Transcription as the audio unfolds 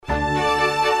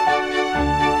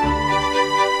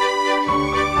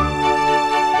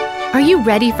you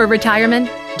ready for retirement?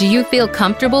 Do you feel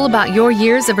comfortable about your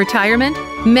years of retirement?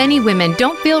 Many women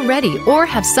don't feel ready or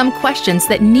have some questions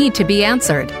that need to be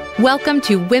answered. Welcome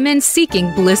to Women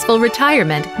Seeking Blissful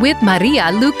Retirement with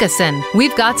Maria Lucasen.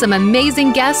 We've got some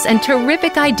amazing guests and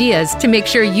terrific ideas to make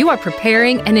sure you are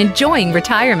preparing and enjoying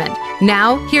retirement.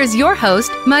 Now, here's your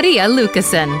host, Maria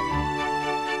Lucasen.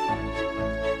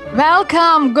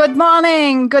 Welcome, good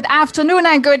morning, good afternoon,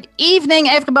 and good evening,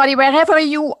 everybody, wherever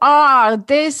you are.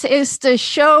 This is the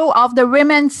show of the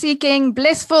Women Seeking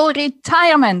Blissful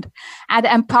Retirement at the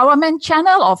Empowerment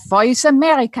Channel of Voice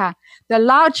America, the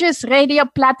largest radio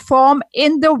platform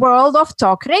in the world of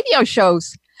talk radio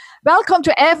shows. Welcome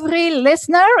to every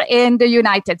listener in the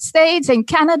United States, in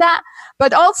Canada,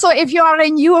 but also if you are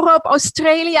in Europe,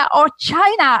 Australia, or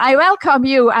China, I welcome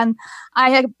you and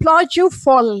I applaud you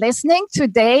for listening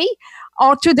today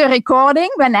or to the recording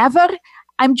whenever.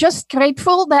 I'm just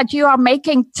grateful that you are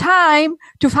making time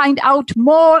to find out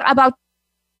more about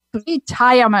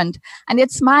retirement. And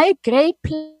it's my great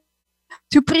pleasure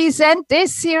to present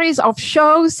this series of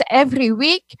shows every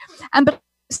week and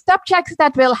subjects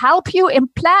that will help you in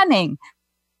planning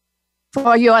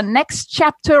for your next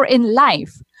chapter in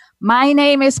life. My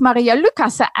name is Maria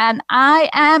Lucasen and I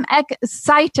am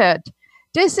excited.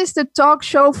 This is the talk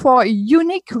show for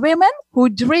unique women who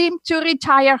dream to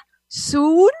retire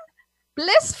soon,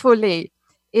 blissfully.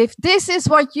 If this is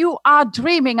what you are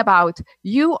dreaming about,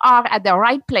 you are at the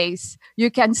right place.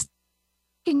 You can start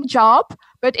a job,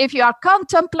 but if you are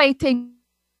contemplating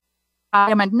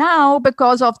retirement now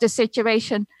because of the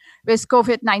situation with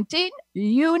COVID-19,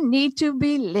 you need to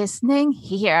be listening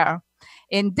here.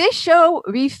 In this show,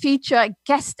 we feature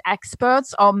guest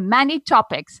experts on many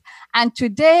topics. And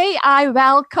today I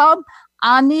welcome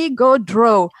Annie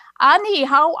Gaudreault. Annie,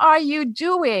 how are you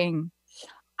doing?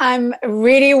 I'm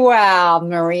really well,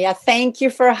 Maria. Thank you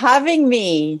for having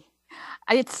me.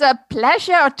 It's a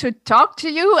pleasure to talk to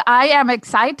you. I am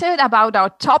excited about our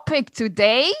topic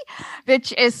today,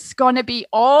 which is going to be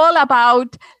all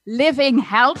about living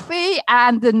healthy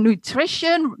and the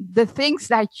nutrition, the things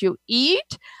that you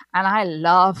eat. And I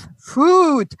love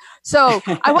food. So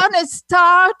I want to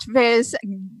start with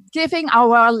giving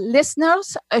our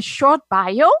listeners a short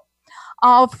bio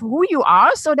of who you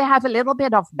are so they have a little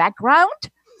bit of background.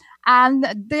 And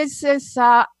this is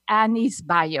Annie's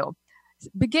bio.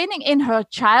 Beginning in her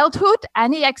childhood,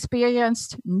 Annie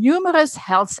experienced numerous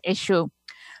health issues.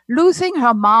 Losing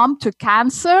her mom to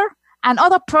cancer and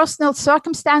other personal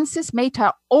circumstances made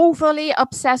her overly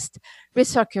obsessed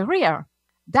with her career.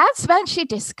 That's when she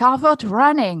discovered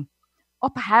running, or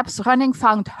perhaps running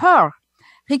found her.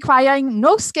 Requiring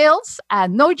no skills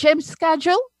and no gym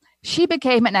schedule, she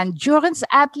became an endurance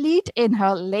athlete in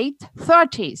her late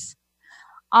 30s.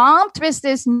 Armed with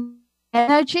this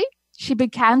energy, she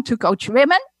began to coach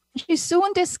women. She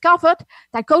soon discovered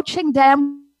that coaching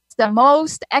them was the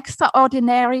most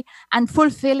extraordinary and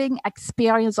fulfilling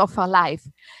experience of her life.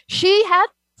 She had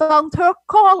found her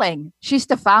calling. She's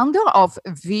the founder of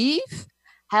Vive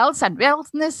Health and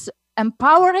Wellness,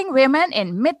 empowering women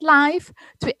in midlife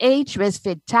to age with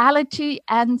vitality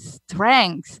and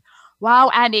strength. Wow,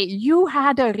 Annie, you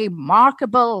had a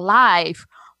remarkable life.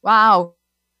 Wow.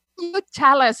 Can you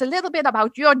tell us a little bit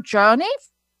about your journey?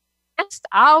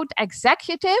 Out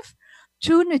executive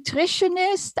to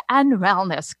nutritionist and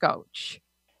wellness coach.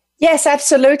 Yes,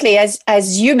 absolutely.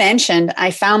 As you mentioned,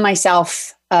 I found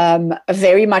myself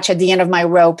very much at the end of my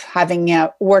rope, having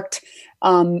worked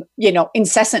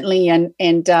incessantly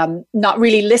and not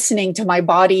really listening to my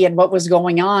body and what was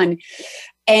going on.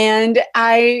 And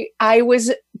I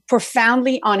was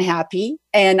profoundly unhappy.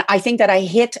 And I think that I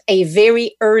hit a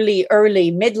very early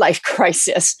midlife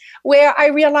crisis where I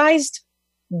realized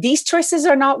these choices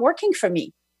are not working for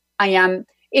me.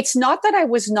 It's not that I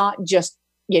was not just,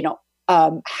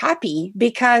 happy,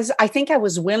 because I think I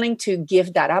was willing to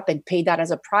give that up and pay that as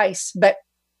a price. But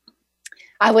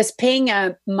I was paying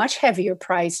a much heavier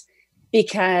price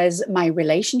because my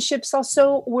relationships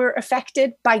also were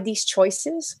affected by these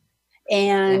choices.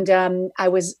 And I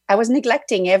was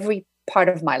neglecting every part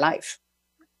of my life.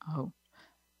 Oh,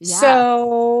 yeah.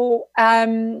 So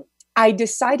I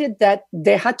decided that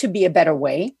there had to be a better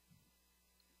way.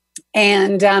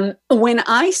 And when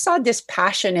I saw this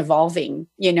passion evolving,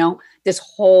 this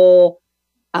whole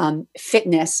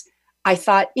fitness, I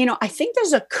thought, I think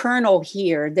there's a kernel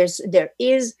here. There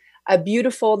is a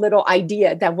beautiful little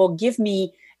idea that will give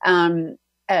me,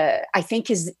 I think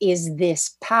is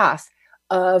this path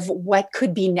of what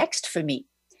could be next for me.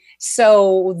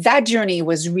 So that journey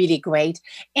was really great.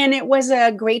 And it was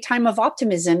a great time of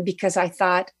optimism because I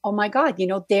thought, oh my God,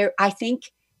 I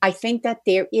think I think that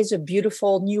there is a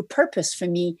beautiful new purpose for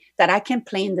me that I can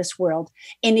play in this world.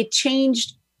 And it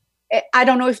changed. I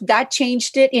don't know if that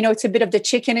changed it. It's a bit of the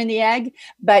chicken and the egg,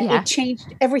 but it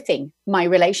changed everything. My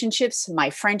relationships, my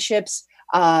friendships,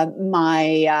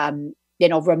 my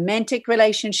romantic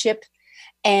relationship,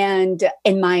 and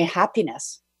my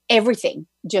happiness. Everything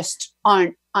just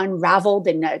unraveled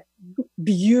in a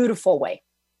beautiful way.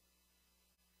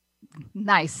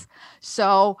 Nice.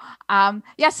 So,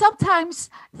 sometimes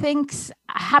things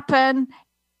happen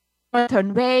a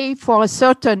certain way for a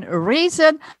certain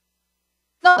reason.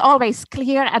 Not always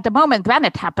clear at the moment when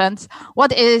it happens what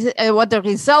the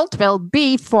result will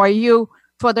be for you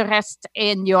for the rest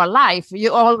in your life.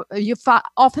 You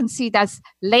often see that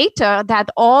later, that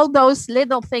all those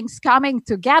little things coming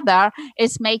together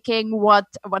is making what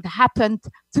happened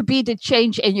to be the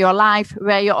change in your life,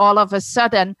 where you all of a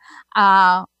sudden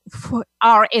are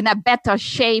in a better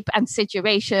shape and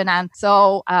situation. And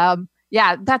so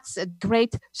that's a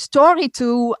great story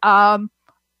to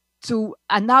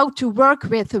work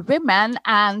with women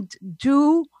and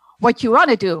do what you want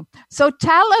to do. So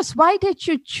tell us, why did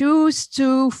you choose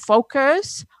to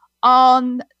focus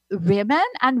on women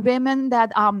and women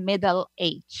that are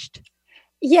middle-aged?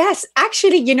 Yes,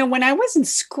 actually, when I was in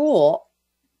school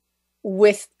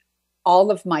with all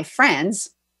of my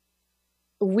friends,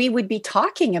 we would be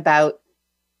talking about,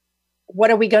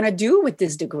 what are we going to do with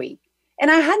this degree?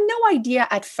 And I had no idea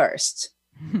at first.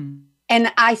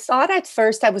 And I thought at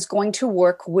first I was going to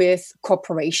work with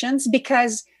corporations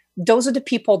because those are the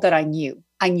people that I knew.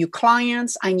 I knew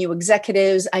clients, I knew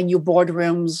executives, I knew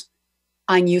boardrooms,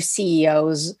 I knew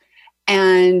CEOs.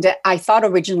 And I thought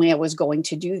originally I was going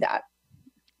to do that.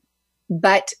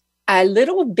 But a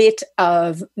little bit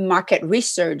of market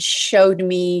research showed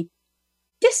me,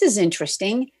 this is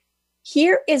interesting.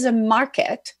 Here is a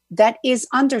market that is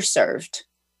underserved.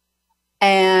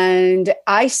 And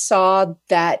I saw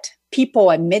that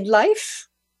people at midlife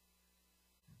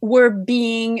were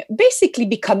basically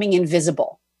becoming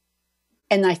invisible.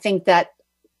 And I think that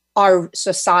our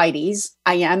societies,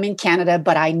 I am in Canada,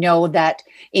 but I know that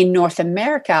in North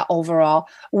America overall,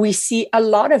 we see a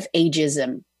lot of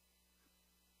ageism.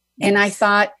 Yes. And I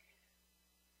thought,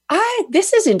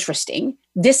 this is interesting.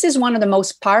 This is one of the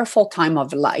most powerful time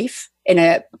of life, in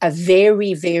a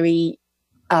very, very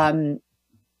prone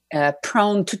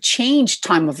to change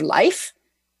time of life.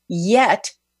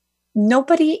 Yet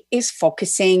nobody is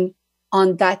focusing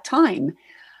on that time.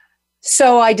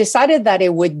 So I decided that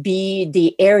it would be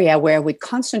the area where I would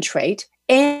concentrate.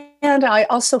 And I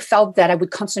also felt that I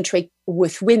would concentrate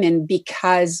with women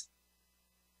because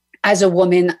as a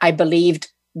woman, I believed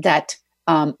that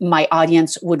my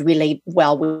audience would relate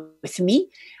well with me.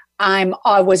 I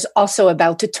was also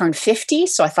about to turn 50,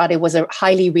 so I thought it was a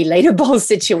highly relatable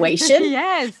situation.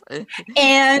 Yes.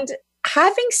 And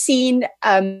having seen,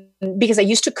 because I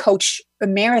used to coach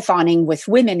marathoning with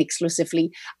women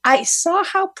exclusively, I saw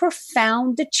how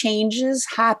profound the changes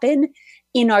happen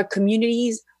in our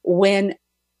communities when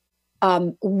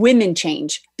women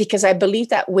change, because I believe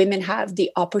that women have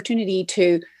the opportunity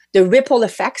the ripple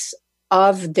effects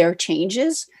of their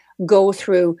changes go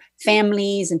through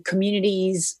families and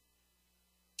communities.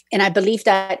 And I believe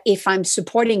that if I'm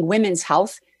supporting women's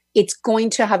health, it's going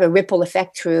to have a ripple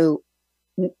effect through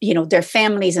their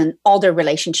families and all their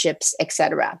relationships,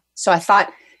 etc. So I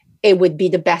thought it would be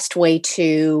the best way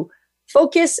to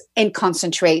focus and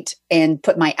concentrate and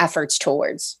put my efforts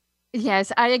towards.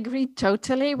 Yes, I agree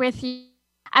totally with you.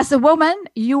 As a woman,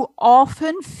 you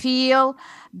often feel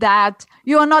that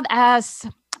you are not as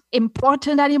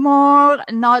important anymore,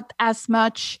 not as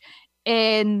much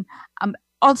in,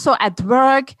 also at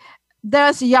work.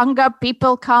 There's younger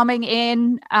people coming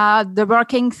in the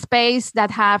working space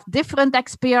that have different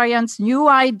experience, new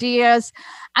ideas.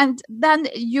 And then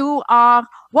you are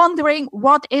wondering,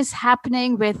 what is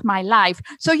happening with my life?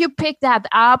 So you pick that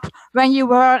up when you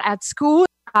were at school.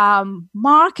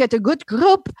 Market a good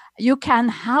group, you can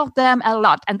help them a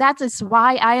lot. And that is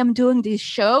why I am doing these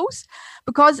shows,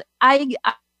 because I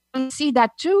see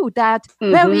that too, that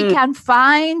where we can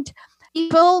find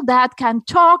people that can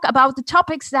talk about the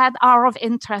topics that are of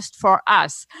interest for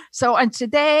us. So, and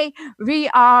today we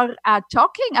are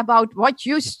talking about what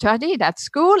you studied at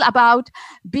school, about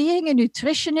being a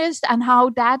nutritionist and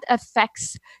how that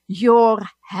affects your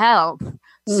health.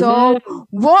 So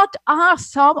what are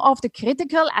some of the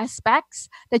critical aspects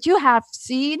that you have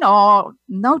seen or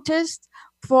noticed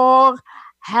for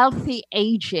healthy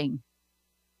aging?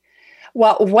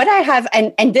 Well, what I have,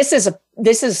 and this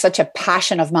is such a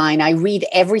passion of mine. I read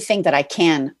everything that I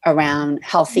can around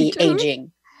healthy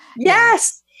aging.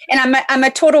 Yes. And I'm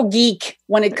a total geek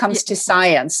when it comes to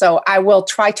science. So I will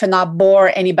try to not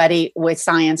bore anybody with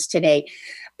science today.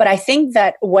 But I think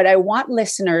that what I want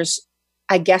listeners,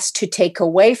 I guess, to take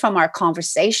away from our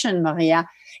conversation, Maria,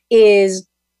 is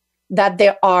that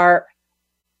there are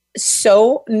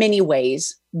so many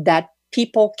ways that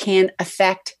people can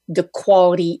affect the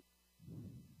quality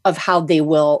of how they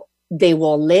will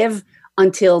live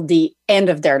until the end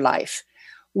of their life.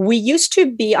 We used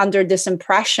to be under this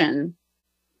impression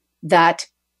that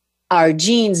our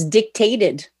genes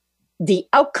dictated the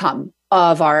outcome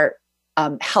of our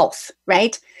health,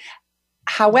 right?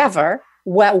 However,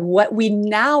 what we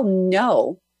now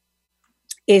know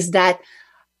is that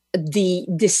the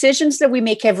decisions that we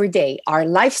make every day, our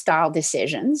lifestyle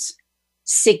decisions,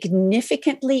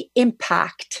 significantly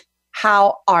impact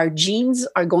how our genes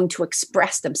are going to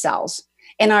express themselves.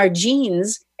 And our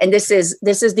genes, and this is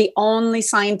the only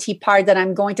science-y part that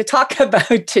I'm going to talk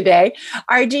about today,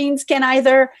 our genes can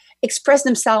either express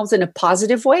themselves in a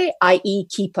positive way, i.e.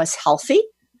 keep us healthy,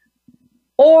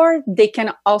 or they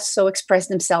can also express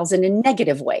themselves in a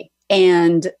negative way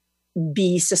and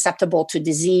be susceptible to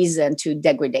disease and to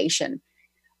degradation.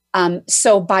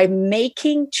 So by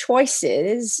making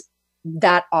choices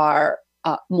that are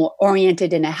more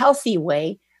oriented in a healthy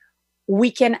way,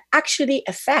 we can actually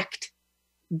affect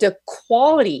the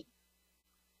quality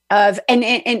of, and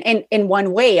in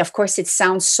one way, of course, it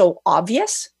sounds so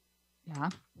obvious. Yeah.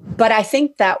 But I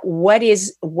think that what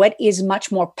is much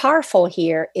more powerful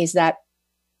here is that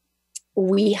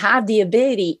we have the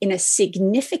ability in a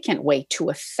significant way to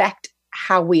affect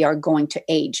how we are going to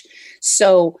age.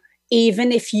 So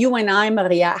even if you and I,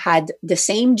 Maria, had the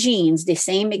same genes, the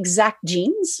same exact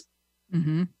genes,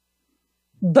 mm-hmm.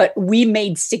 but we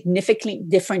made significantly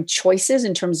different choices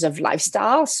in terms of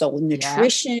lifestyle, so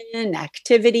nutrition,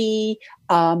 activity,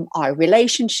 our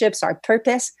relationships, our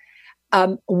purpose,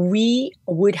 we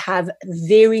would have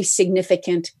very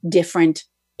significant different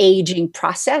aging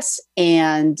process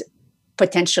and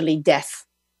potentially death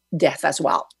as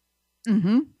well.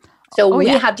 Mm-hmm. So we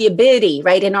have the ability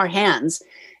right in our hands.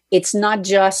 It's not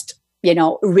just,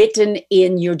 written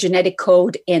in your genetic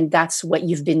code and that's what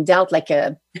you've been dealt, like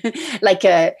a,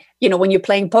 when you're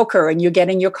playing poker and you're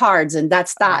getting your cards and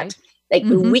that's that. Right. Like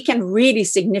mm-hmm. we can really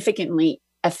significantly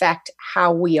affect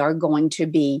how we are going to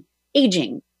be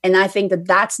aging. And I think that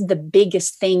that's the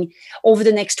biggest thing over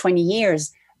the next 20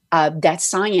 years. That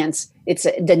science,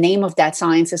 the name of that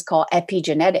science is called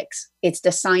epigenetics. It's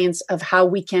the science of how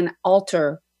we can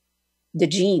alter the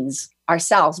genes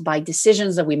ourselves by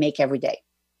decisions that we make every day.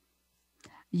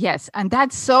 Yes, and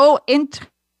that's so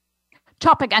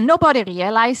topic, and nobody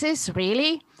realizes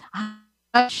really how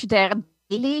much their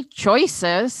daily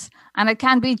choices, and it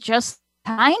can be just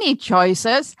tiny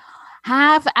choices,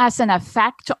 have as an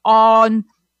effect on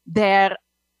their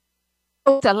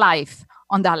total life,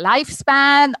 on their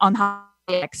lifespan, on how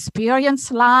they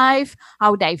experience life,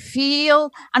 how they feel,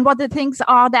 and what the things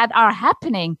are that are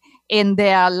happening in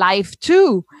their life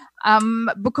too.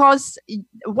 Because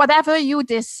whatever you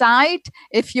decide,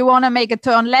 if you want to make a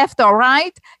turn left or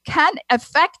right, can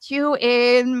affect you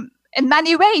in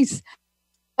many ways.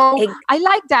 So I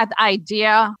like that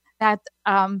idea that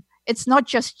it's not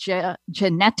just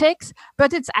genetics,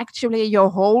 but it's actually your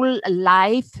whole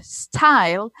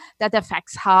lifestyle that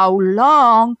affects how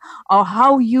long or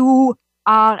how you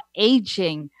are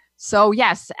aging. So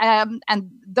yes,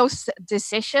 and those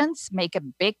decisions make a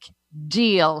big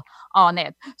deal on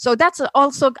it. So that's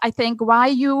also, I think, why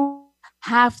you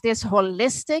have this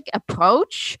holistic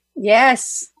approach.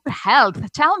 Yes. To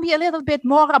health. Tell me a little bit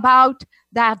more about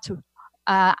that,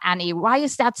 Annie. Why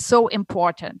is that so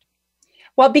important?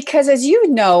 Well, because as you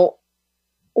know,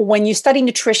 when you study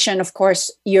nutrition, of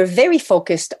course, you're very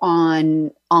focused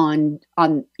on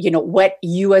what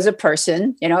you as a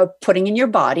person, putting in your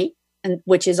body, and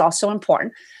which is also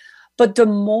important. But the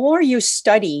more you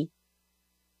study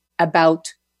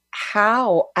about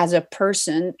how, as a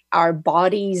person, our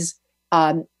bodies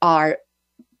are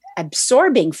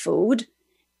absorbing food,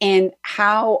 and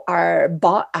how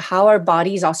our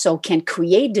bodies also can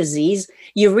create disease,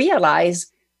 you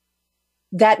realize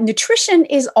that nutrition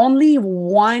is only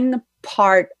one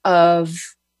part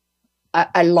of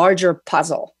a larger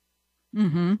puzzle.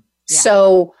 Mm-hmm. Yeah.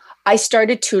 So I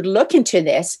started to look into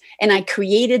this, and I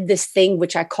created this thing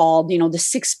which I called, the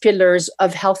 6 pillars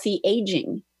of healthy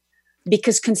aging.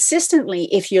 Because consistently,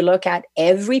 if you look at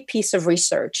every piece of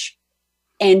research,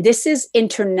 and this is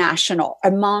international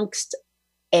amongst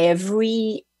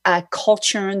every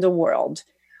culture in the world,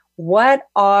 what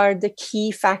are the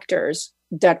key factors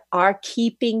that are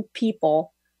keeping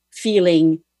people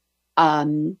feeling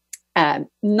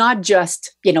not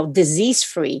just,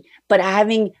 disease-free, but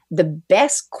having the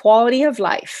best quality of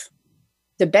life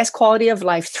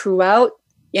throughout,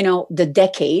 the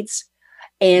decades,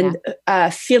 and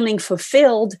feeling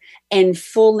fulfilled and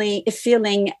fully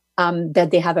feeling that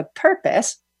they have a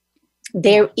purpose.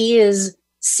 There is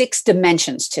 6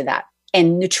 dimensions to that,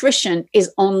 and nutrition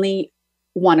is only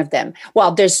one of them.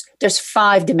 Well, there's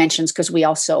 5 dimensions, because we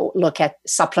also look at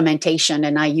supplementation,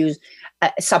 and I use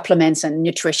supplements and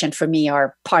nutrition for me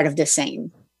are part of the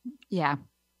same. Yeah.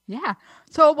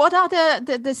 So what are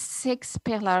the 6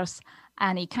 pillars,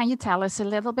 Annie? Can you tell us a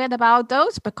little bit about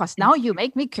those? Because now you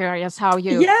make me curious how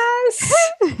you... Yes.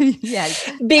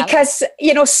 Yes. Because,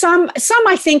 some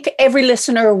I think every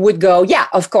listener would go, yeah,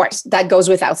 of course, that goes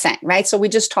without saying, right? So we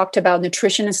just talked about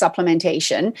nutrition and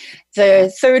supplementation.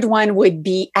 The third one would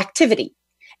be activity.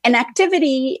 And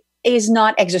activity is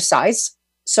not exercise.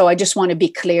 So I just want to be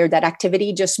clear that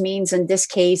activity just means, in this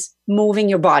case, moving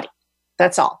your body.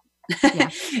 That's all.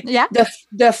 Yeah.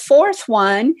 The fourth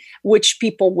one, which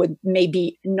people would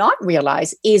maybe not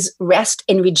realize, is rest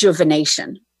and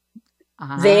rejuvenation.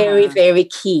 Very, very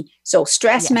key. So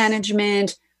stress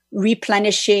management,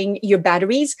 replenishing your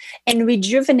batteries, and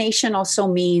rejuvenation also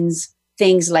means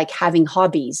things like having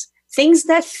hobbies, things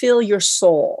that fill your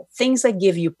soul, things that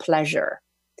give you pleasure.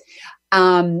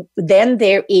 Then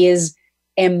there is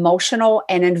emotional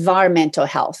and environmental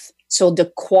health. So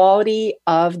the quality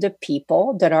of the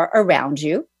people that are around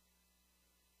you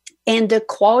and the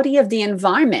quality of the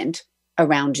environment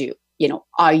around you.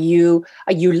 Are you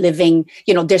living,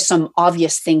 there's some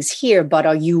obvious things here, but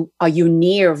are you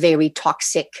near very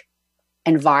toxic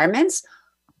environments,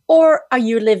 or are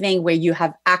you living where you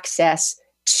have access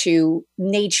to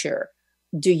nature?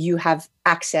 Do you have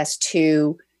access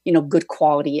to, good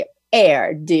quality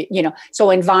air?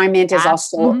 So environment is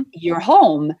also your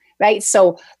home, right?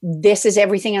 So this is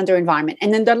everything under environment.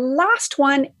 And then the last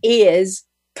one is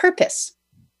purpose.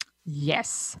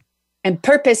 Yes. And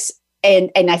purpose,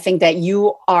 and I think that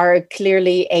you are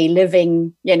clearly a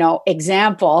living,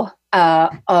 example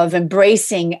of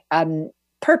embracing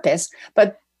purpose.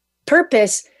 But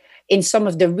purpose, in some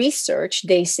of the research,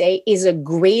 they say, is a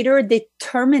greater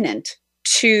determinant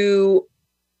to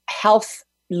health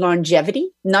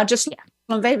longevity, not just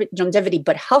longevity,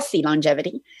 but healthy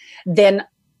longevity, than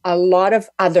a lot of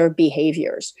other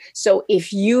behaviors. So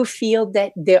if you feel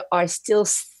that there are still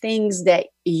things that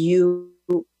you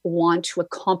want to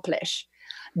accomplish,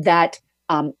 that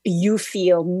you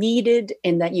feel needed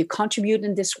and that you contribute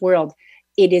in this world,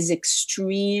 it is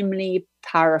extremely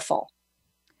powerful.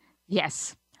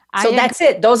 Yes. So that's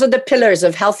it. Those are the pillars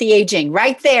of healthy aging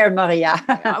right there, Maria.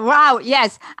 Wow.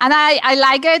 Yes. And I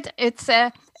like it. It's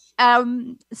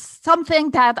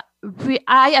something that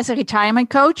I, as a retirement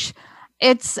coach,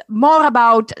 it's more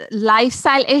about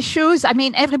lifestyle issues. I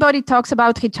mean, everybody talks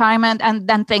about retirement and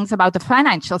then thinks about the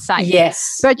financial side.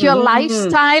 Yes. But your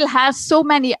lifestyle has so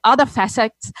many other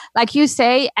facets, like you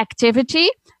say, activity,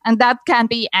 and that can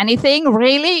be anything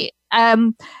really.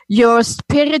 Your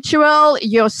spiritual,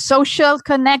 your social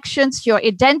connections, your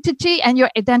identity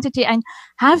and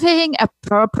having a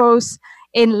purpose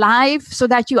in life so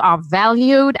that you are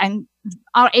valued and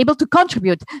are able to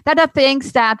contribute. That are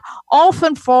things that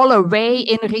often fall away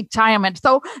in retirement.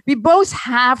 So we both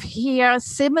have here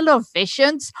similar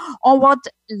visions on what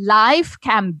life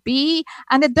can be.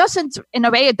 And it doesn't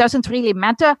really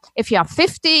matter if you are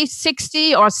 50,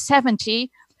 60 or 70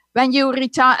 when you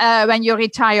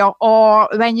retire, or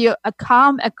when you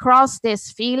come across these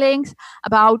feelings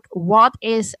about what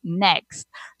is next.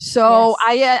 So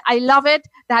I love it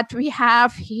that we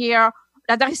have here,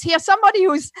 that there is here somebody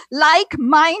who's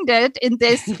like-minded in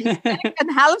this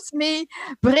and helps me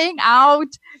bring out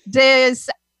this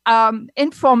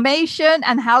information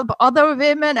and help other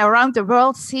women around the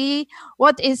world see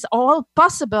what is all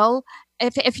possible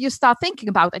if you start thinking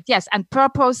about it. Yes, and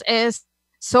purpose is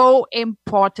so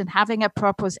important, having a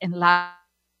purpose in life.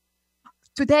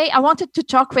 Today, I wanted to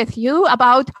talk with you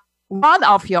about one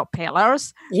of your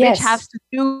pillars, which has to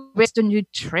do with the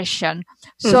nutrition.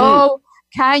 So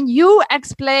can you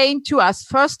explain to us,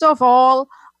 first of all,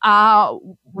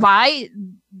 why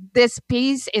this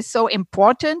piece is so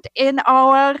important in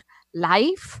our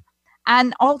life?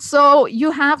 And also, you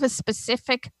have a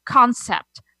specific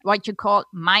concept, what you call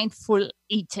mindful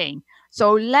eating.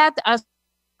 So let us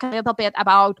a little bit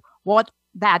about what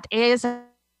that is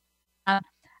and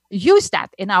use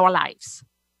that in our lives.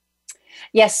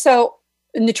 Yes, so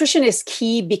nutrition is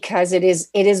key because it is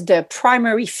the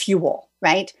primary fuel,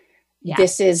 right? Yeah.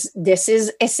 This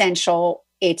is essential.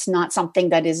 It's not something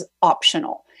that is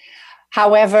optional.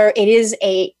 However,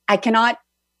 I cannot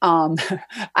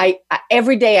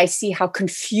Every day I see how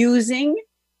confusing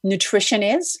nutrition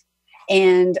is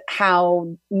and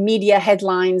how media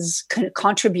headlines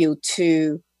contribute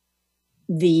to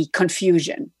the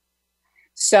confusion.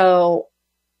 So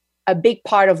a big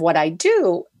part of what I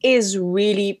do is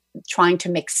really trying to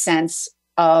make sense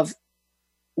of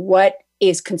what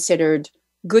is considered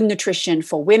good nutrition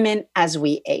for women as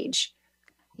we age.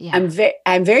 Yeah.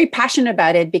 I'm very passionate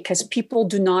about it because people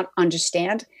do not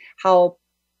understand how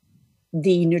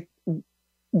the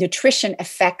nutrition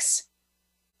affects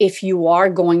if you are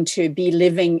going to be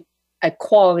living a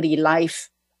quality life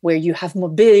where you have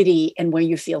mobility and where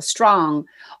you feel strong,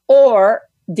 or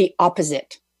the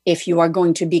opposite, if you are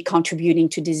going to be contributing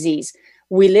to disease.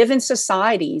 We live in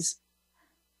societies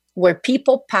where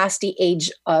people past the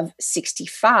age of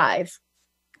 65,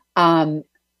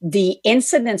 the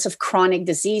incidence of chronic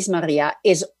disease, Maria,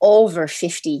 is over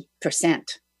 50%.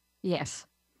 Yes.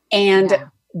 And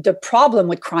the problem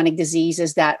with chronic disease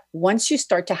is that once you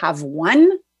start to have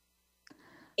one,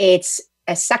 it's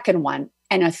a second one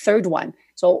and a third one.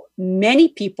 So many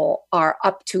people are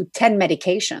up to 10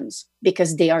 medications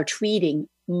because they are treating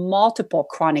multiple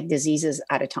chronic diseases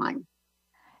at a time.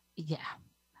 Yeah.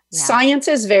 Science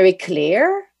is very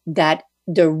clear that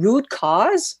the root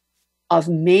cause of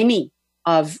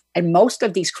most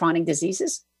of these chronic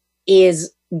diseases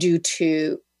is due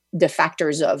to the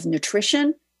factors of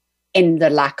nutrition and the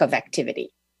lack of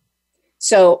activity.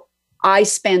 So I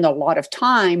spend a lot of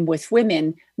time with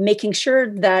women making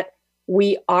sure that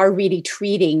we are really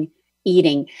treating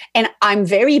eating. And I'm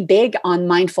very big on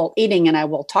mindful eating, and I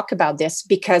will talk about this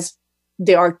because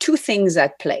there are two things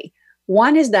at play.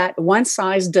 One is that one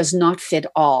size does not fit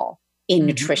all in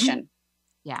nutrition.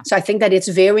 Yeah. So I think that it's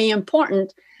very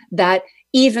important that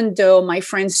even though my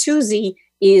friend Susie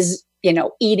is,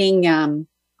 eating,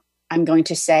 I'm going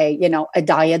to say, a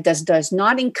diet that does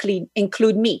not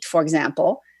include meat, for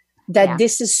example, that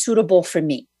this is suitable for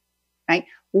me, right?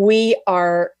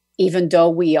 Even though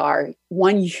we are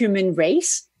one human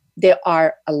race, there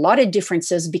are a lot of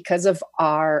differences because of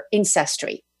our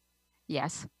ancestry.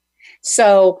 Yes.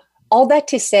 So all that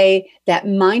to say that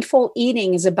mindful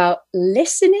eating is about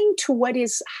listening to what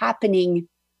is happening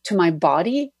to my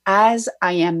body as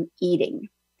I am eating.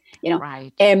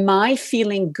 Right. Am I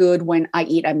feeling good when I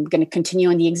eat? I'm going to continue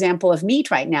on the example of meat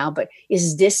right now, but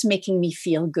is this making me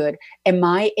feel good? Am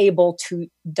I able to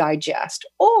digest?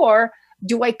 Or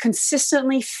do I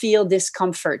consistently feel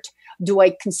discomfort? Do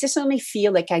I consistently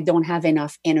feel like I don't have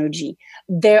enough energy?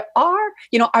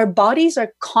 Our bodies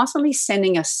are constantly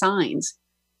sending us signs.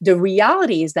 The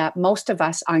reality is that most of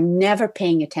us are never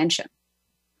paying attention.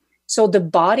 So the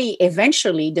body,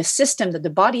 eventually, the system that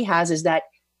the body has is that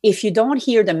if you don't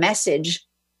hear the message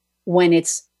when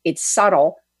it's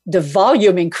subtle, the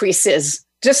volume increases,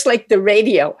 just like the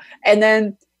radio. And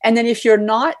then if you're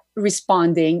not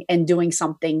responding and doing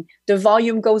something, the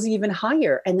volume goes even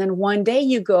higher. And then one day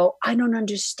you go, I don't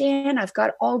understand. I've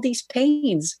got all these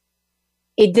pains.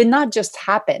 It did not just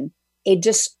happen. It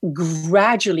just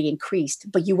gradually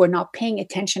increased, but you were not paying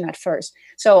attention at first.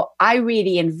 So I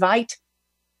really invite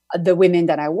the women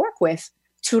that I work with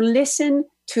to listen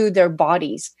to their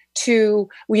bodies.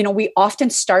 We often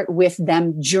start with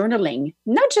them journaling,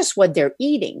 not just what they're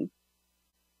eating,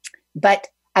 but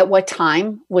at what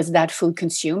time was that food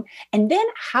consumed? And then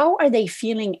how are they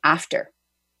feeling after?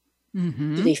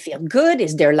 Do they feel good?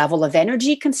 Is their level of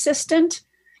energy consistent?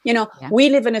 We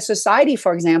live in a society,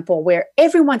 for example, where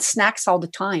everyone snacks all the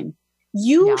time.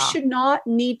 You should not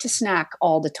need to snack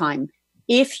all the time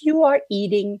if you are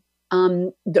eating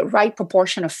the right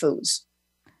proportion of foods.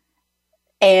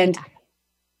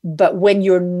 But when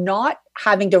you're not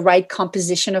having the right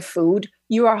composition of food,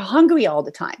 you are hungry all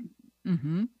the time.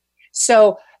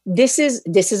 So this is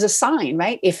a sign,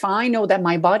 right? If I know that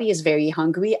my body is very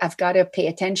hungry, I've got to pay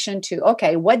attention to,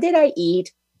 okay, what did I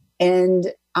eat?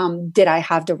 And did I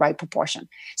have the right proportion?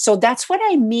 So that's what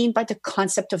I mean by the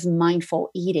concept of mindful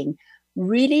eating,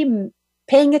 really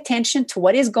paying attention to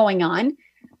what is going on,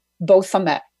 both from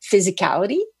a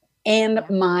physicality and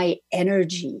my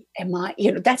energy.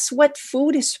 That's what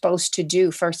food is supposed to do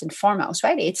first and foremost,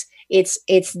 right?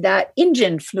 It's that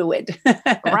engine fluid.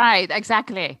 Right,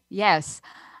 exactly. Yes.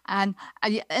 And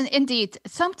indeed,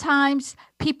 sometimes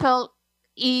people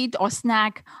eat or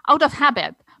snack out of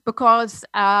habit, because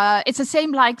it's the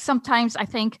same like sometimes I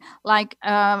think like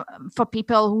for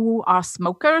people who are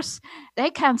smokers, they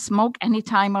can smoke any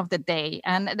time of the day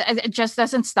and it just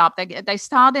doesn't stop. They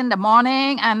start in the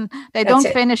morning and they don't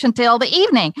finish until the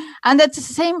evening. And it's the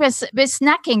same with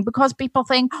snacking, because people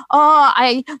think,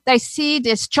 they see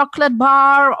this chocolate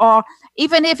bar, or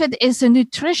even if it is a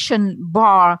nutrition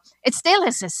bar, it still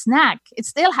is a snack. It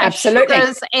still has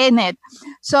sugars in it.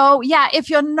 So yeah, if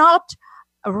you're not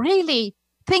really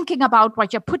thinking about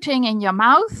what you're putting in your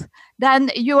mouth, then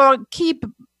you are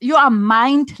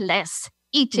mindless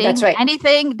eating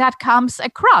anything that comes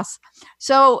across.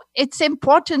 So it's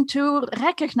important to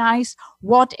recognize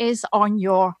what is on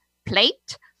your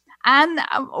plate and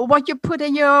what you put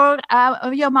in your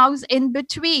mouth in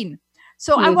between.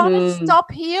 So I want to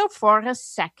stop here for a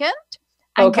second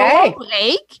and go on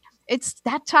break. It's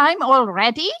that time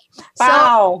already.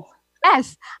 Wow. So,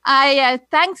 yes, I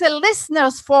thank the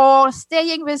listeners for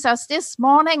staying with us this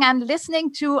morning and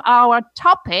listening to our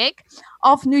topic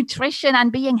of nutrition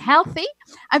and being healthy.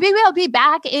 And we will be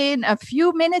back in a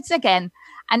few minutes again.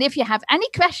 And if you have any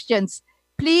questions,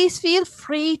 please feel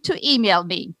free to email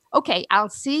me. Okay, I'll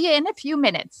see you in a few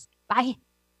minutes. Bye.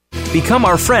 Become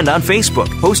our friend on Facebook.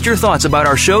 Post your thoughts about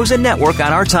our shows and network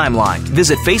on our timeline.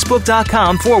 Visit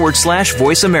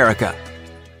Facebook.com/Voice America.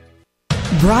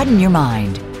 Broaden your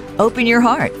mind. Open your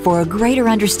heart for a greater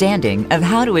understanding of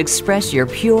how to express your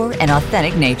pure and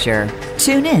authentic nature.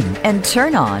 Tune in and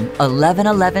turn on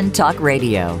 1111 Talk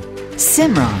Radio.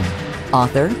 Simran,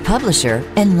 author, publisher,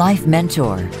 and life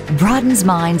mentor, broadens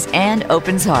minds and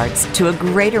opens hearts to a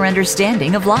greater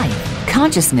understanding of life,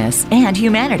 consciousness, and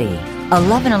humanity.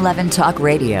 1111 Talk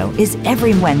Radio is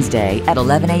every Wednesday at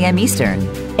 11 a.m. Eastern,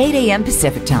 8 a.m.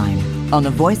 Pacific Time on the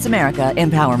Voice America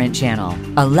Empowerment Channel.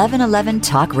 1111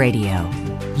 Talk Radio.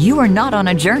 You are not on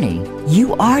a journey.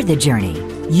 You are the journey.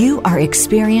 You are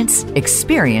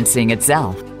experiencing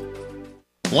itself.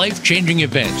 Life-changing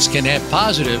events can have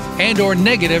positive and or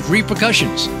negative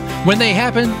repercussions. When they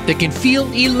happen, they can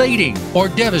feel elating or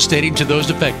devastating to those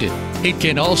affected. It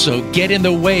can also get in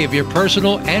the way of your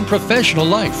personal and professional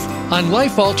life. On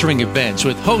Life-Altering Events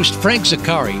with host Frank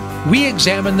Zaccari, we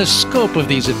examine the scope of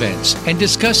these events and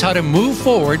discuss how to move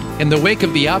forward in the wake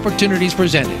of the opportunities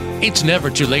presented. It's never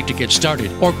too late to get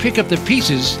started or pick up the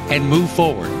pieces and move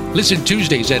forward. Listen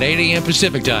Tuesdays at 8 a.m.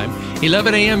 Pacific Time,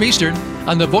 11 a.m. Eastern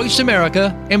on the Voice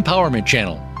America Empowerment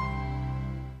Channel.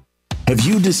 Have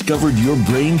you discovered your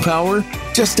brain power?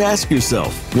 Just ask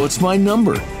yourself, what's my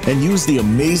number? And use the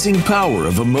amazing power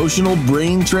of emotional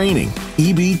brain training,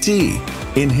 EBT.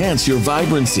 Enhance your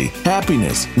vibrancy,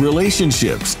 happiness,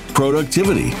 relationships,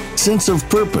 productivity, sense of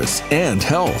purpose, and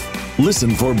health.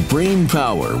 Listen for Brain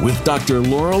Power with Dr.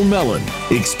 Laurel Mellon.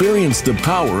 Experience the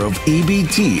power of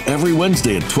EBT every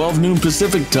Wednesday at 12 noon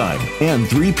Pacific Time and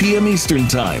 3 p.m. Eastern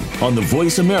Time on the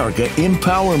Voice America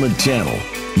Empowerment Channel.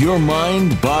 Your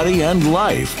mind, body, and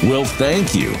life will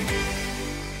thank you.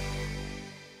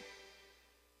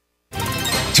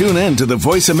 Tune in to the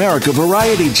Voice America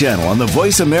Variety Channel on the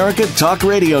Voice America Talk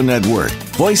Radio Network.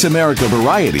 Voice America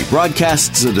Variety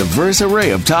broadcasts a diverse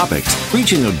array of topics,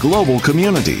 reaching a global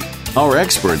community. Our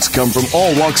experts come from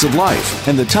all walks of life,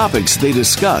 and the topics they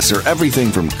discuss are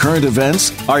everything from current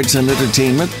events, arts and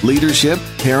entertainment, leadership,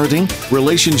 parenting,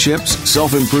 relationships,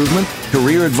 self-improvement,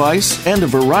 career advice, and a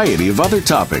variety of other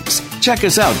topics. Check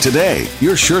us out today.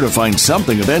 You're sure to find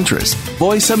something of interest.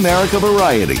 Voice America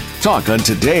Variety. Talk on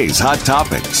today's hot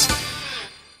topics.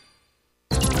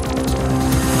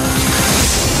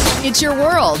 It's your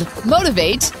world.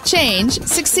 Motivate, change,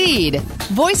 succeed.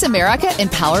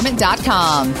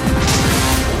 VoiceAmericaEmpowerment.com.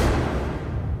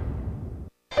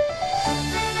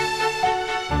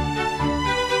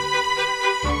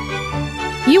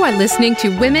 You are listening to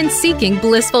Women Seeking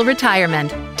Blissful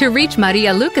Retirement. To reach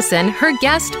Maria Lucasen, her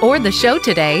guest, or the show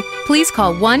today, please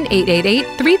call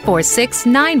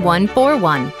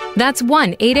 1-888-346-9141. That's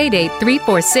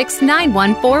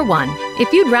 1-888-346-9141.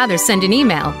 If you'd rather send an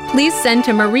email, please send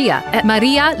to Maria at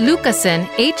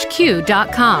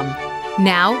marialucasenhq.com.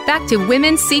 Now, back to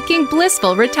Women Seeking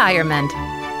Blissful Retirement.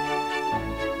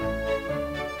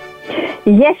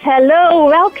 Yes, hello.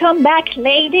 Welcome back,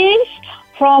 ladies,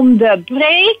 from the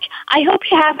break. I hope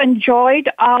you have enjoyed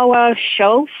our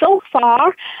show so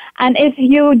far. And if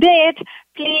you did,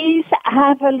 please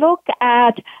have a look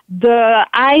at the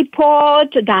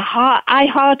iPod, the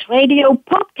iHeartRadio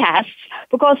podcasts,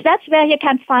 because that's where you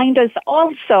can find us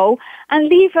also, and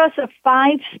leave us a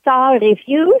 5-star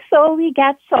review so we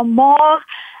get some more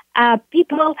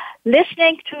people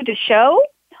listening to the show.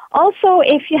 Also,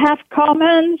 if you have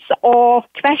comments or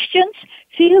questions,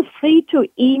 feel free to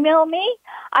email me.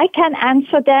 I can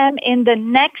answer them in the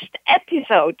next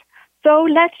episode. So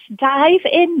let's dive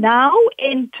in now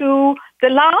into the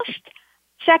last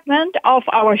segment of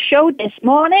our show this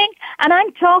morning. And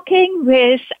I'm talking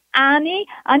with Annie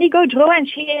Gaudreault, and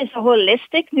she is a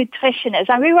holistic nutritionist.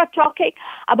 And we were talking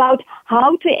about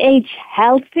how to age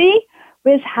healthy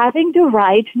with having the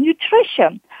right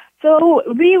nutrition. So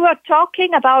we were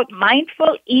talking about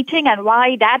mindful eating and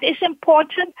why that is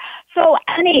important. So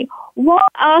Annie,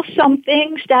 what are some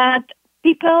things that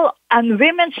people and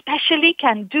women especially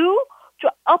can do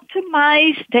to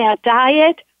optimize their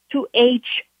diet to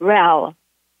age well?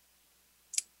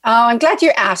 Oh, I'm glad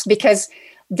you asked, because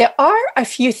there are a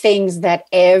few things that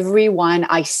everyone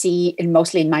I see, and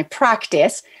mostly in my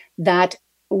practice, that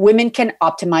women can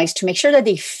optimize to make sure that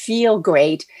they feel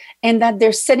great and that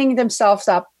they're setting themselves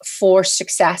up for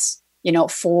success,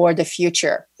 for the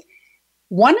future.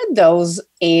 One of those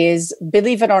is,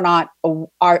 believe it or not,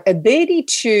 our ability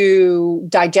to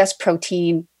digest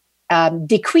protein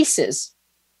decreases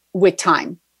with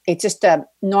time. It's just a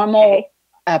normal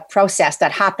process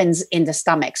that happens in the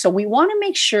stomach. So we want to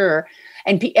make sure,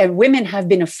 and women have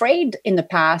been afraid in the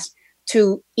past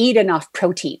to eat enough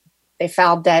protein. They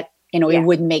felt that, it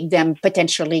would make them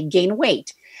potentially gain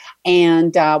weight,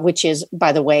 and which is,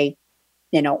 by the way,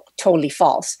 totally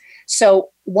false. So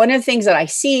one of the things that I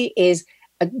see is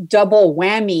a double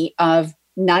whammy of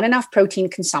not enough protein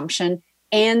consumption,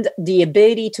 and the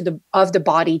ability of the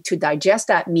body to digest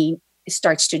that meat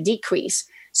starts to decrease.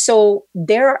 So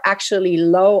they're actually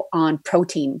low on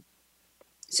protein.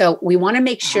 So we want to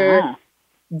make sure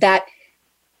that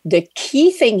the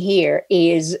key thing here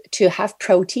is to have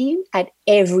protein at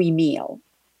every meal.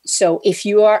 So if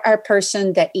you are a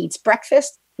person that eats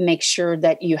breakfast, make sure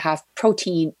that you have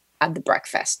protein at the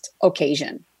breakfast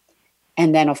occasion.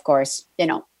 And then, of course,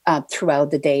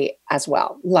 throughout the day as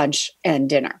well, lunch and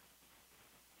dinner.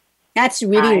 That's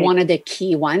really one of the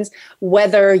key ones,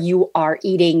 whether you are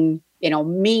eating,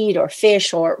 meat or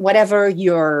fish or whatever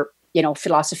your,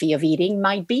 philosophy of eating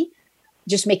might be,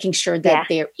 just making sure that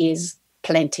there is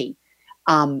plenty.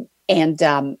 And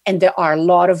there are a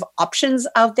lot of options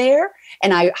out there.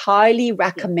 And I highly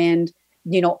recommend,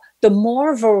 the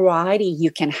more variety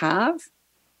you can have,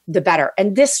 the better.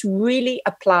 And this really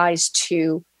applies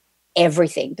to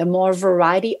everything. The more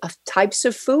variety of types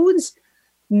of foods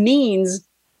means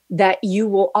that you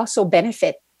will also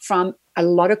benefit from a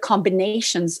lot of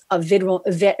combinations of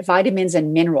vitamins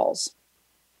and minerals.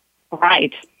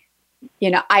 Right.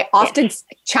 I often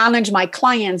challenge my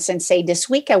clients and say, this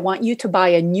week, I want you to buy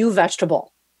a new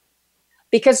vegetable,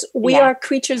 because we are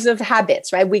creatures of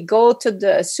habits, right? We go to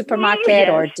the supermarket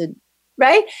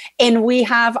right? And we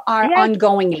have our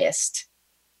ongoing list.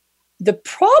 The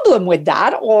problem with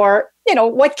that, or,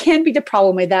 what can be the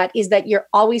problem with that, is that you're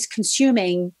always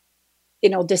consuming,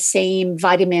 the same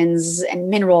vitamins and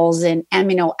minerals and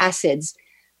amino acids.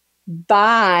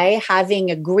 By having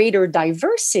a greater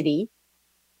diversity,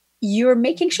 you're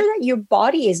making sure that your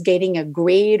body is getting a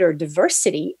greater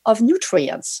diversity of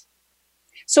nutrients.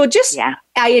 So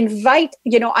I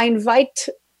invite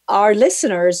our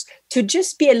listeners to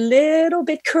just be a little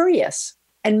bit curious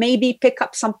and maybe pick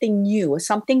up something new,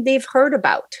 something they've heard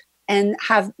about, and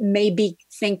have maybe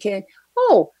thinking,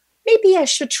 maybe I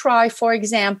should try, for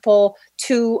example,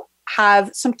 to have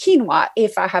some quinoa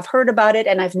if I have heard about it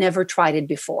and I've never tried it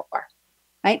before,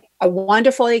 right? A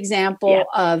wonderful example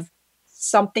of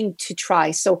something to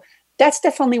try. So that's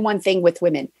definitely one thing with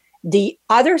women. The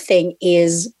other thing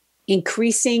is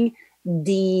increasing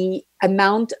the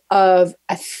amount of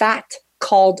a fat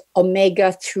called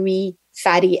omega-3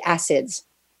 fatty acids.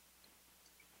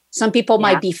 Some people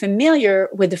might be familiar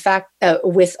with the fact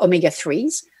with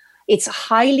omega-3s. It's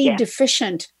highly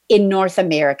deficient in North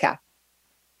America.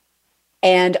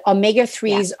 And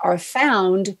omega-3s are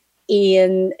found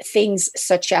in things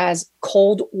such as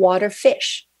cold water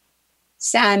fish,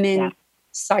 salmon,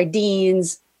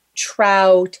 sardines,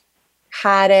 trout,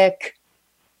 haddock.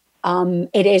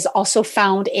 It is also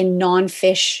found in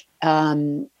non-fish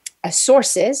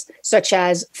sources, such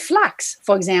as flax,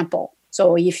 for example.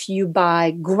 So if you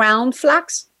buy ground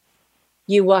flax,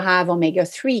 you will have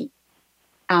omega-3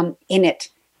 in it.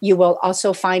 You will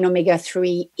also find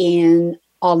omega-3 in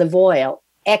olive oil,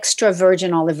 extra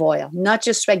virgin olive oil, not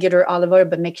just regular olive oil,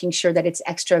 but making sure that it's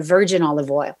extra virgin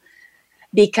olive oil.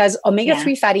 Because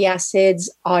omega-3 fatty acids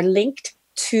are linked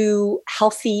to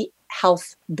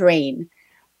health brain.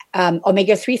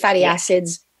 Omega-3 fatty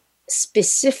acids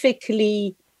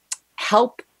specifically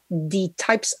help the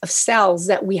types of cells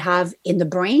that we have in the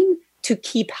brain to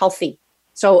keep healthy.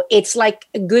 So it's like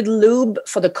a good lube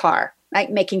for the car, right?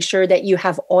 Making sure that you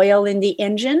have oil in the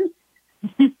engine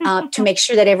to make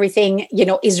sure that everything,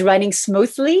 is running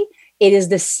smoothly. It is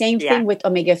the same thing with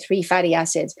omega-3 fatty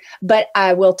acids. But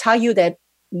I will tell you that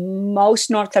most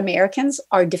North Americans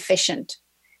are deficient.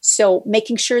 So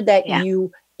making sure that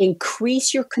you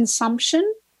increase your consumption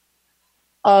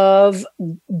of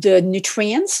the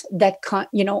nutrients that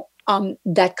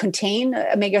that contain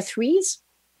omega-3s,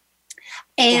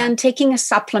 and taking a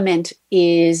supplement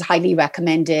is highly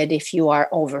recommended if you are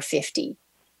over 50.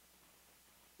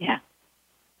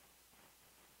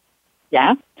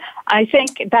 Yeah, I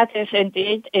think that is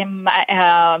indeed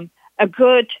a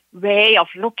good way of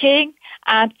looking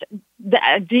at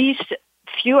these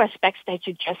few aspects that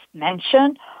you just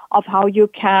mentioned of how you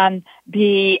can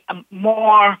be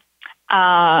more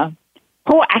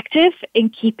proactive in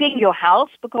keeping your health,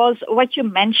 because what you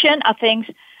mentioned are things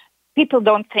people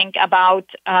don't think about,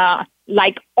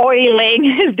 like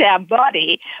oiling their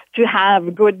body to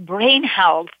have good brain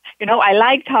health. I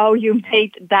liked how you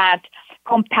made that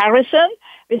comparison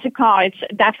with the car. It's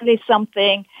definitely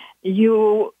something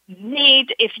you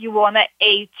need if you want to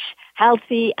age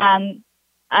healthy and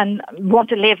want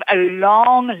to live a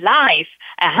long life,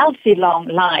 a healthy long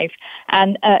life.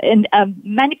 And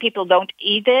many people don't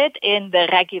eat it in the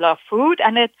regular food,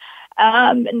 and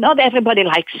not everybody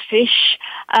likes fish,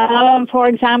 for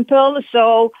example.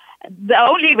 So the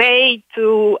only way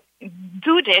to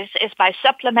do this is by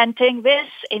supplementing this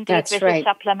a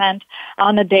supplement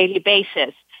on a daily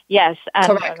basis. Yes,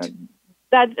 and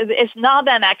that is not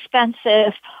an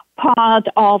expensive part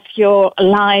of your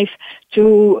life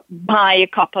to buy a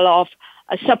couple of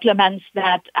supplements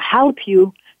that help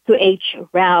you to age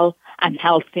well and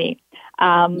healthy.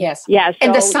 Yes.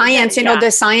 And the science,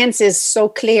 the science is so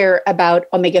clear about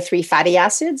omega-3 fatty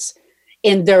acids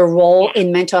in their role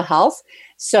in mental health.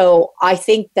 So I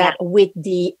think that with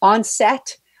the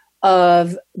onset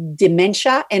of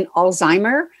dementia and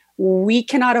Alzheimer, we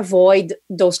cannot avoid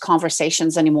those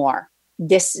conversations anymore.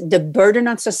 The burden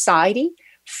on society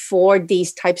for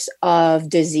these types of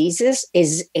diseases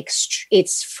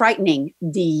it's frightening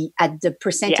at the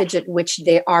percentage at which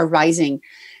they are rising.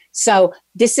 So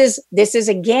this is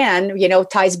again,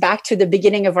 ties back to the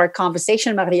beginning of our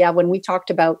conversation, Maria, when we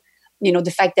talked about,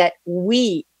 the fact that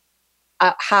we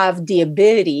have the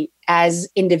ability as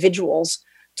individuals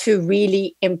to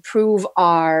really improve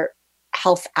our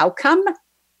health outcome.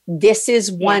 This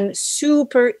is one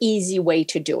super easy way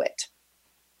to do it.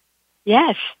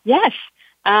 Yes.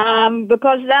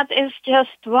 Because that is just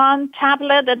one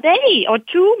tablet a day or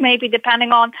two, maybe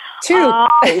depending on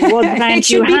what brand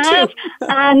you have.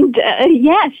 And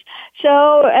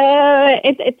so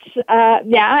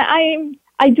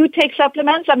I do take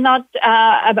supplements. I'm not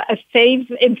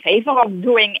in favor of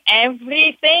doing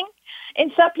everything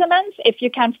in supplements. If you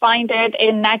can find it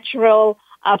in natural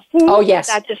food,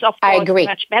 that is of course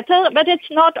much better, but it's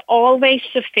not always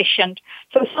sufficient.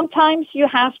 So sometimes you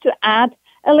have to add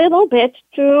a little bit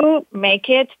to make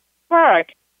it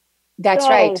work. That's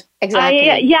right.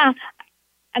 Exactly.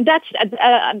 And that's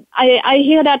I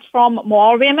hear that from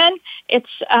more women. It's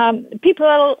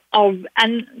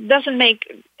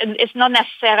it's not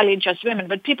necessarily just women,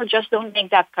 but people just don't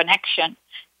make that connection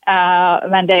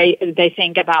when they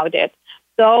think about it.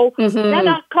 So there are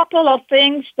a couple of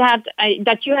things that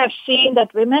you have seen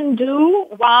that women do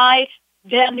why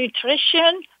their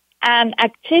nutrition and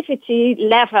activity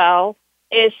level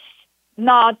is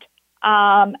not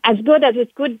as good as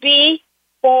it could be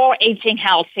for aging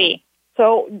healthy.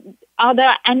 So are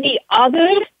there any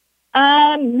other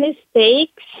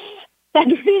mistakes that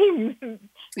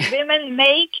women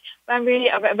make when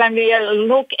we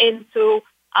look into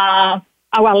our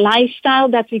lifestyle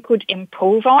that we could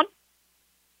improve on?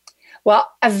 Well,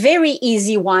 a very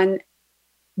easy one,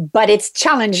 but it's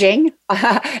challenging,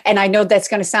 and I know that's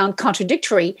going to sound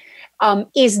contradictory,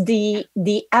 is the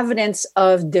evidence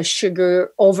of the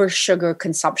sugar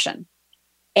consumption.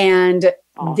 And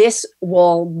this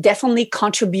will definitely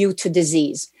contribute to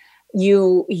disease.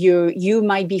 You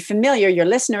might be familiar, your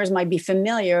listeners might be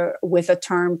familiar with a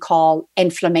term called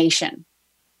inflammation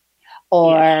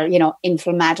or,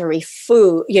 inflammatory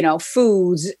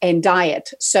foods and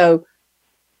diet. So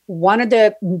one of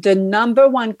the number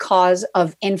one cause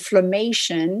of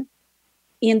inflammation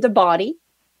in the body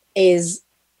is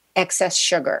excess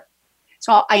sugar.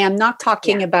 So I am not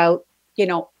talking about,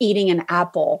 eating an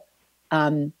apple,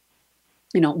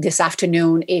 this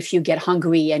afternoon if you get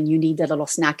hungry and you need a little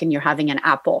snack and you're having an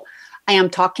apple. I am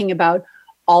talking about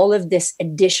all of this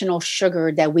additional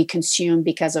sugar that we consume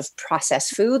because of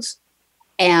processed foods.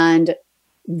 And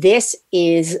this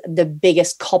is the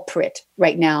biggest culprit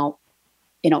right now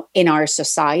in our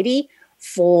society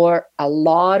for a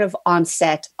lot of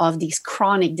onset of these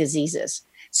chronic diseases.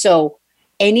 So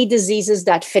any diseases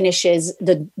that finishes,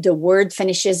 the word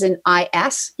finishes in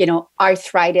IS,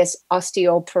 arthritis,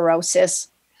 osteoporosis,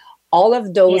 all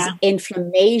of those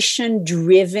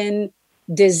inflammation-driven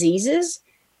diseases,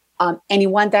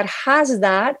 anyone that has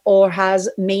that or has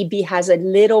a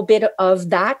little bit of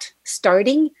that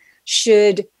starting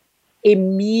should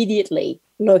immediately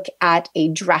look at a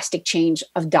drastic change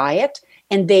of diet,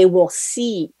 and they will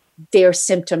see their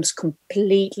symptoms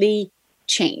completely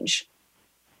change.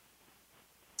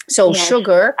 So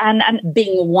sugar and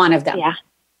being one of them. Yeah.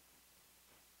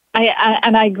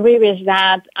 I agree with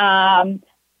that. And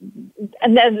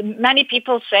then many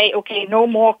people say, okay, no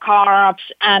more carbs,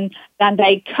 and then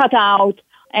they cut out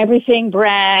everything,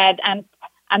 bread and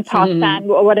pasta and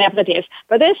whatever it is.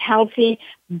 But there's healthy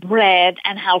bread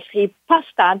and healthy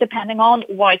pasta depending on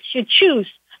what you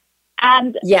choose.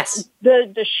 And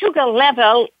the sugar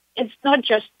level is not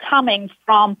just coming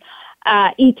from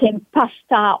eating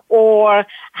pasta or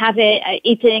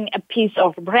eating a piece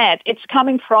of bread. It's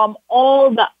coming from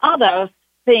all the other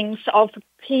things of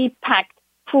pre-packed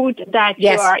food that you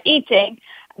are eating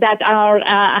that are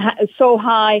so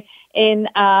high in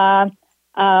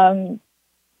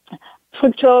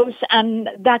fructose and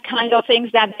that kind of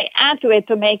things that they add to it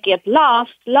to make it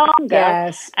last longer.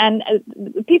 Yes. And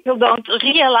people don't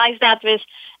realize that with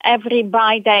every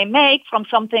bite they make from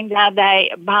something that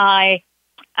they buy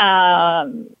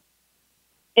prepackaged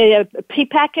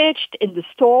in the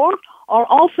store, or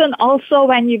often also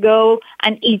when you go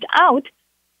and eat out,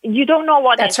 you don't know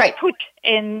what is put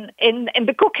in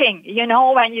the cooking,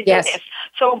 when you do this.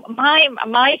 So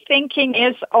my thinking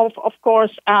is of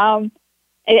course,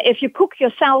 if you cook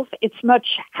yourself, it's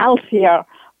much healthier.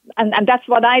 And that's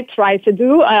what I try to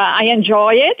do. I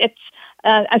enjoy it. It's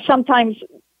sometimes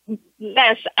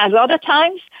less as other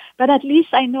times, but at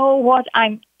least I know what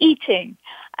I'm eating.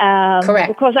 Correct.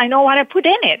 Because I know what I put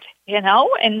in it,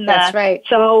 And that's right.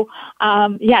 So,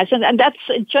 yes, and that's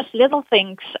just little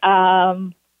things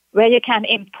where you can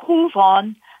improve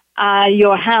on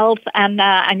your health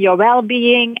and your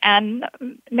well-being, and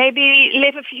maybe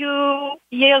live a few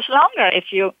years longer if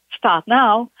you start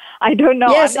now. I don't know.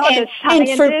 Yes, I'm not a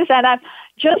scientist, and I'm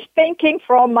just thinking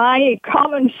from my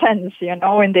common sense,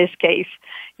 in this case.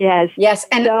 Yes. Yes.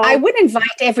 And I would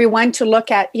invite everyone to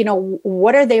look at,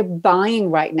 what are they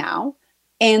buying right now,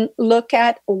 and look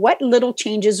at what little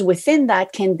changes within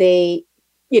that can they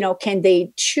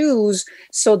choose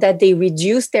so that they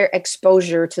reduce their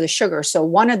exposure to the sugar. So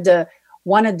one of the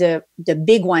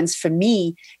big ones for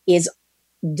me is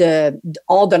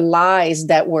all the lies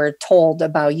that were told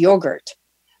about yogurt,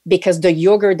 because the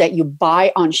yogurt that you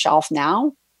buy on shelf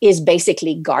now is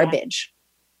basically garbage.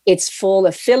 It's full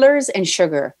of fillers and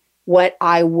sugar. What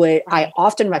I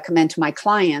often recommend to my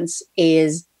clients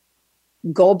is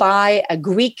go buy a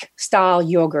Greek style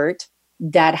yogurt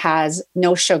that has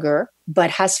no sugar, but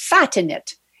has fat in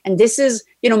it. And this is,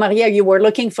 Maria, you were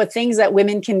looking for things that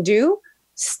women can do.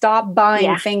 Stop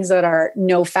buying things that are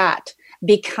no fat,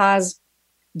 because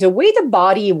the way the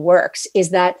body works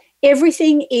is that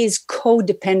everything is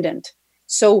codependent.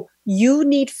 So you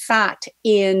need fat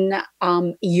in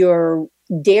your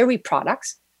dairy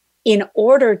products in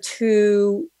order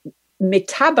to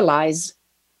metabolize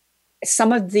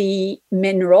some of the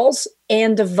minerals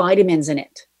and the vitamins in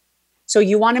it. So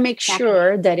you want to make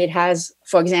sure that it has,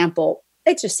 for example,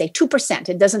 let's just say 2%.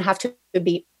 It doesn't have to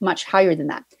be much higher than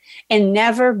that. And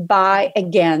never buy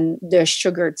again the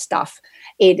sugared stuff.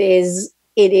 It is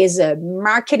a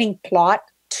marketing plot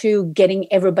to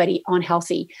getting everybody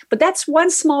unhealthy. But that's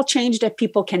one small change that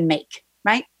people can make,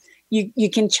 right? You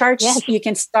can you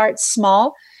can start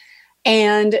small,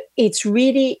 and it's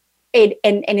really and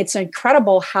it's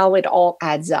incredible how it all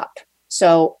adds up.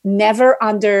 So never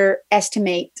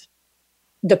underestimate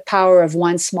the power of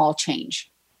one small change.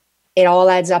 It all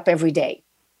adds up every day.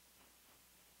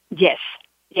 Yes.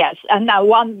 And now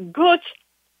one good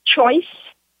choice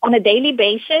on a daily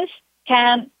basis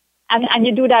and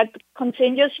you do that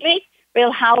continuously,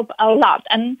 will help a lot.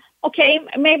 And okay,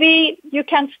 maybe you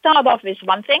can start off with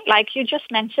one thing, like you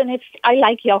just mentioned. I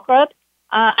like yogurt.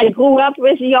 I grew up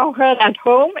with yogurt at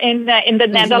home in the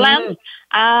Netherlands,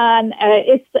 and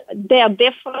they are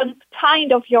different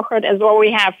kind of yogurt as what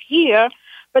we have here.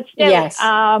 But still,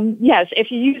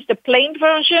 if you use the plain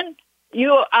version,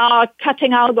 you are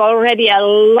cutting out already a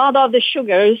lot of the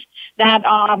sugars that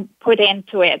are put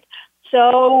into it.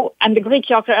 So, and the Greek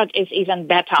yogurt is even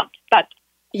better. But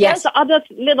there's other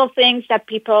little things that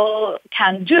people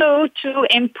can do to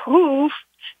improve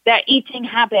their eating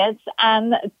habits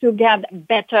and to get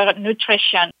better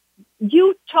nutrition.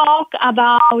 you talk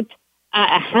about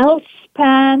a health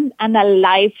span and a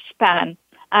lifespan.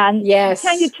 And yes.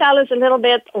 Can you tell us a little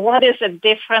bit what is the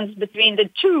difference between the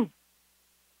two?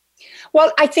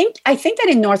 Well, I think that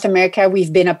in North America,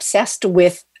 we've been obsessed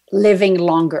with living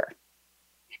longer.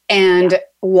 And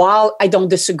while I don't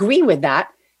disagree with that,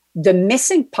 the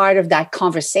missing part of that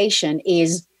conversation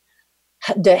is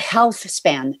the health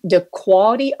span, the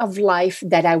quality of life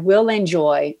that I will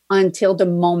enjoy until the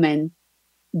moment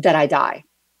that I die.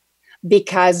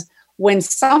 Because when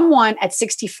someone at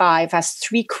 65 has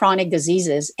 3 chronic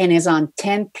diseases and is on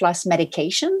 10 plus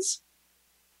medications,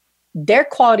 their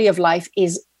quality of life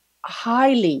is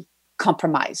highly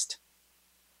compromised.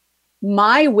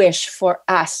 My wish for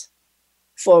us,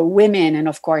 for women, and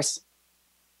of course,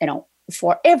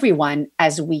 for everyone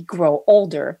as we grow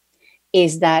older,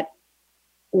 is that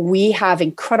we have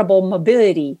incredible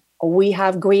mobility, we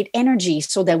have great energy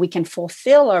so that we can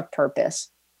fulfill our purpose,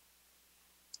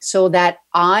 so that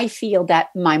I feel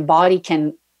that my body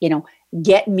can,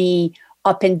 get me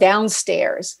up and down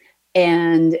stairs,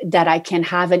 and that I can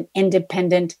have an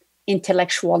independent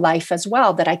intellectual life as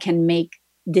well, that I can make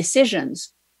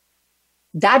decisions.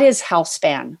 That is health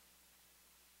span.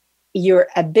 Your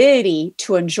ability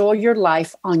to enjoy your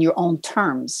life on your own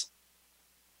terms.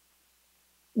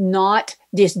 Not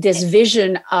this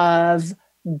vision of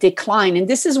decline. And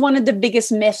this is one of the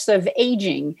biggest myths of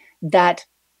aging, that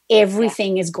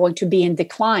everything is going to be in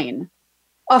decline.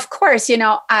 Of course,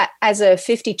 as a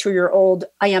 52-year-old,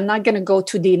 I am not going to go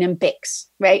to the Olympics,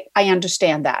 right? I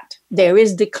understand that. There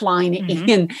is decline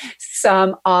in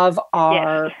some of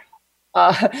our,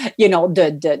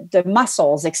 the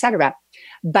muscles, etc.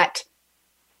 But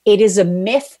it is a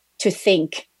myth to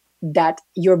think that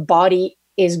your body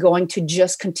is going to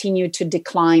just continue to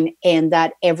decline and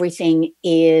that everything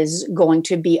is going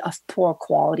to be of poor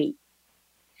quality.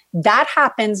 That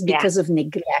happens because of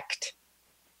neglect.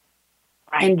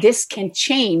 Right. And this can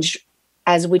change,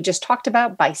 as we just talked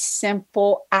about, by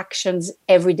simple actions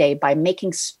every day, by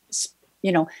making,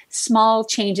 small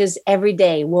changes every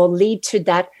day will lead to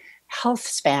that health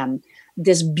span,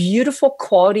 this beautiful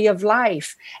quality of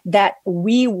life that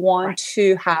we want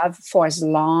to have for as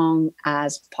long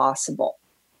as possible.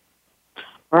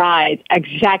 Right,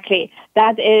 exactly.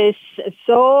 That is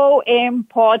so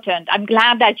important. I'm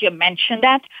glad that you mentioned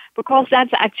that, because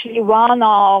that's actually one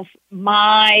of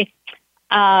my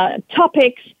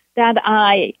topics that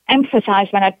I emphasize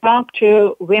when I talk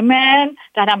to women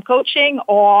that I'm coaching,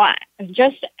 or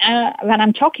just when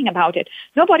I'm talking about it.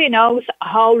 Nobody knows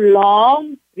how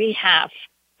long we have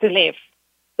to live.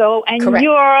 So, and Correct.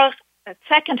 Your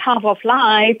second half of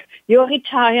life, your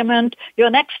retirement, your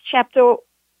next chapter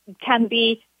can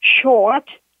be short,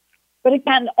 but it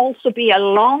can also be a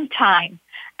long time.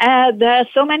 There are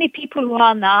so many people who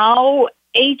are now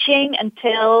aging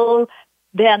until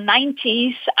their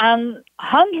 90s and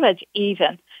 100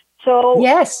 even. So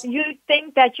yes. You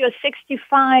think that you're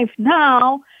 65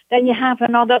 now, then you have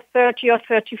another 30 or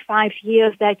 35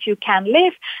 years that you can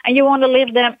live, and you want to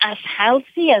live them as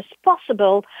healthy as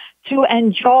possible to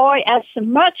enjoy as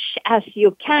much as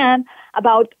you can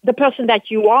about the person that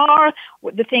you are,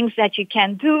 the things that you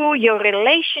can do, your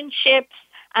relationships,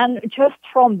 and just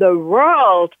from the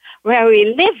world where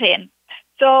we live in.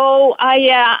 So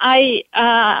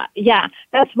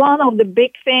that's one of the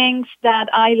big things that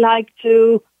I like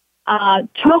to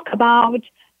talk about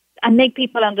and make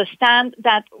people understand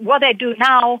that what I do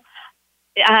now,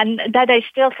 and that I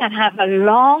still can have a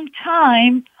long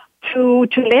time to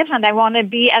live, and I want to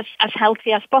be as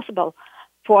healthy as possible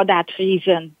for that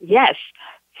reason. Yes.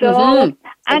 So,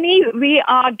 Annie, we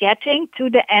are getting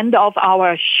to the end of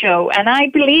our show, and I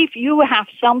believe you have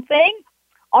something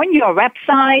on your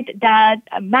website that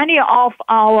many of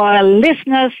our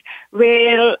listeners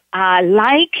will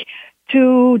like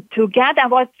to get,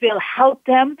 and what will help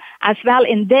them as well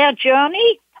in their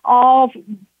journey of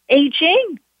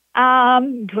aging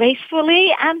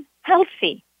gracefully and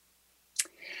healthy.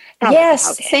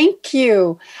 Yes, thank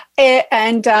you.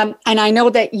 And I know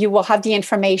that you will have the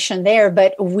information there,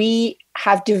 but we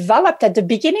have developed at the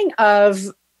beginning of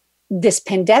this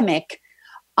pandemic,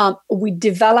 we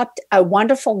developed a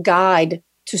wonderful guide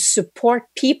to support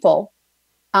people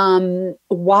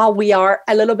while we are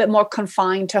a little bit more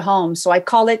confined to home. So I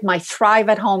call it my Thrive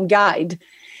at Home guide.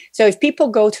 So if people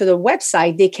go to the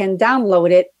website, they can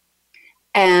download it,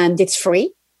 and it's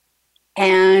free.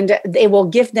 And it will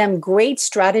give them great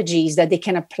strategies that they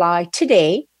can apply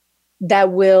today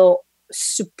that will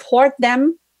support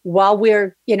them while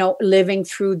we're, living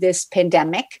through this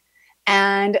pandemic,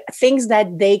 and things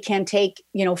that they can take,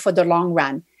 for the long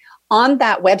run. On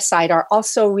that website are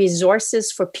also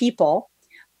resources for people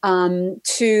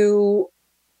to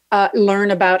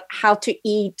learn about how to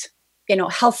eat,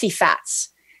 healthy fats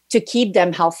to keep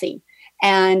them healthy.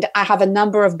 And I have a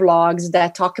number of blogs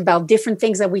that talk about different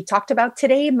things that we talked about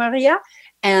today, Maria,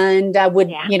 and that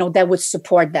would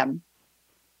support them.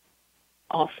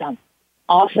 Awesome.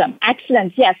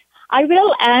 Excellent. Yes. I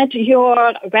will add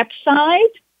your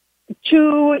website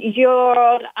to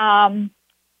your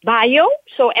bio.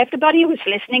 So everybody who's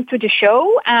listening to the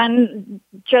show and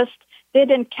just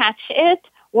didn't catch it,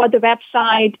 what the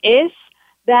website is,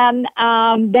 then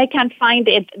they can find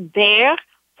it there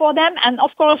for them. And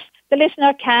of course, the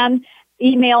listener can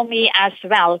email me as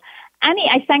well. Annie,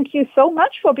 I thank you so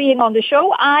much for being on the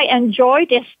show. I enjoy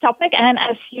this topic. And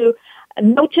as you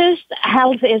noticed,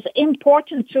 health is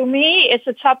important to me. It's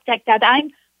a topic that I'm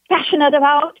passionate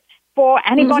about for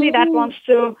anybody that wants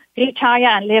to retire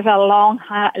and live a long,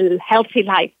 healthy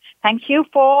life. Thank you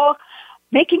for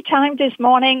making time this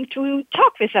morning to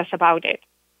talk with us about it.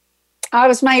 It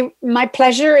was my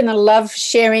pleasure, and I love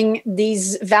sharing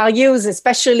these values,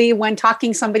 especially when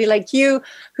talking to somebody like you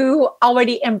who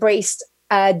already embraced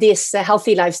this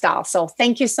healthy lifestyle. So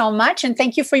thank you so much, and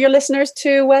thank you for your listeners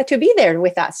to be there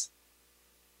with us.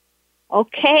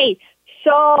 Okay,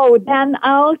 so then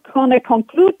I'll kind of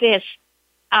conclude this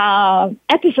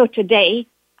episode today,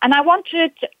 and I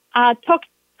wanted to talk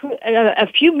a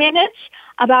few minutes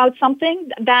about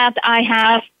something that I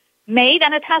have made,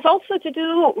 and it has also to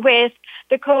do with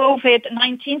the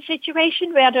COVID-19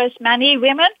 situation where there's many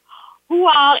women who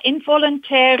are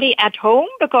involuntary at home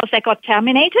because they got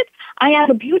terminated. I have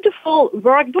a beautiful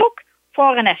workbook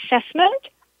for an assessment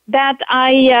that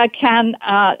I can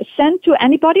send to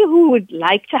anybody who would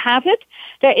like to have it.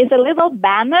 There is a little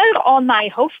banner on my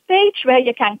host page where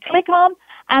you can click on,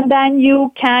 and then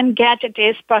you can get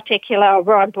this particular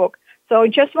workbook. So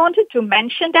just wanted to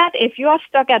mention that if you are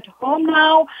stuck at home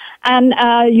now and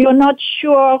you're not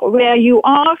sure where you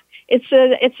are, it's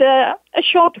a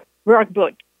short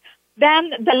workbook.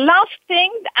 Then the last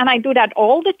thing, and I do that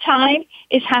all the time,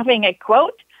 is having a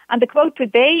quote. And the quote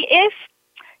today is,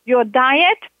 your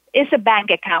diet is a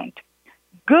bank account.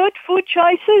 Good food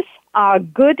choices are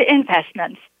good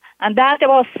investments. And that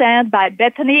was said by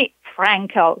Bethany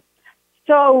Frankel.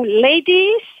 So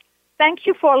ladies, thank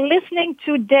you for listening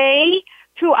today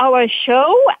to our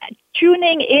show,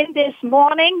 tuning in this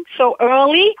morning so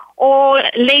early or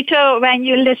later when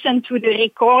you listen to the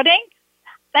recording.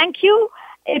 Thank you.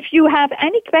 If you have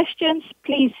any questions,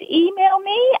 please email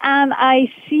me, and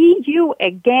I see you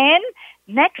again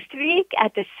next week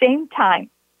at the same time.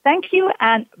 Thank you,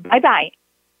 and bye-bye.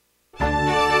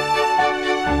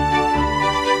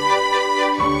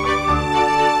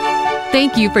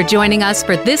 Thank you for joining us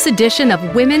for this edition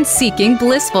of Women Seeking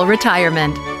Blissful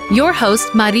Retirement. Your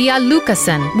host, Maria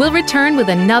Lucassen, will return with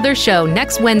another show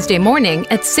next Wednesday morning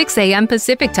at 6 a.m.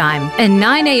 Pacific Time and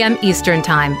 9 a.m. Eastern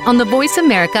Time on the Voice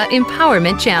America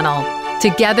Empowerment Channel.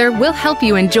 Together, we'll help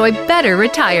you enjoy better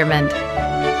retirement.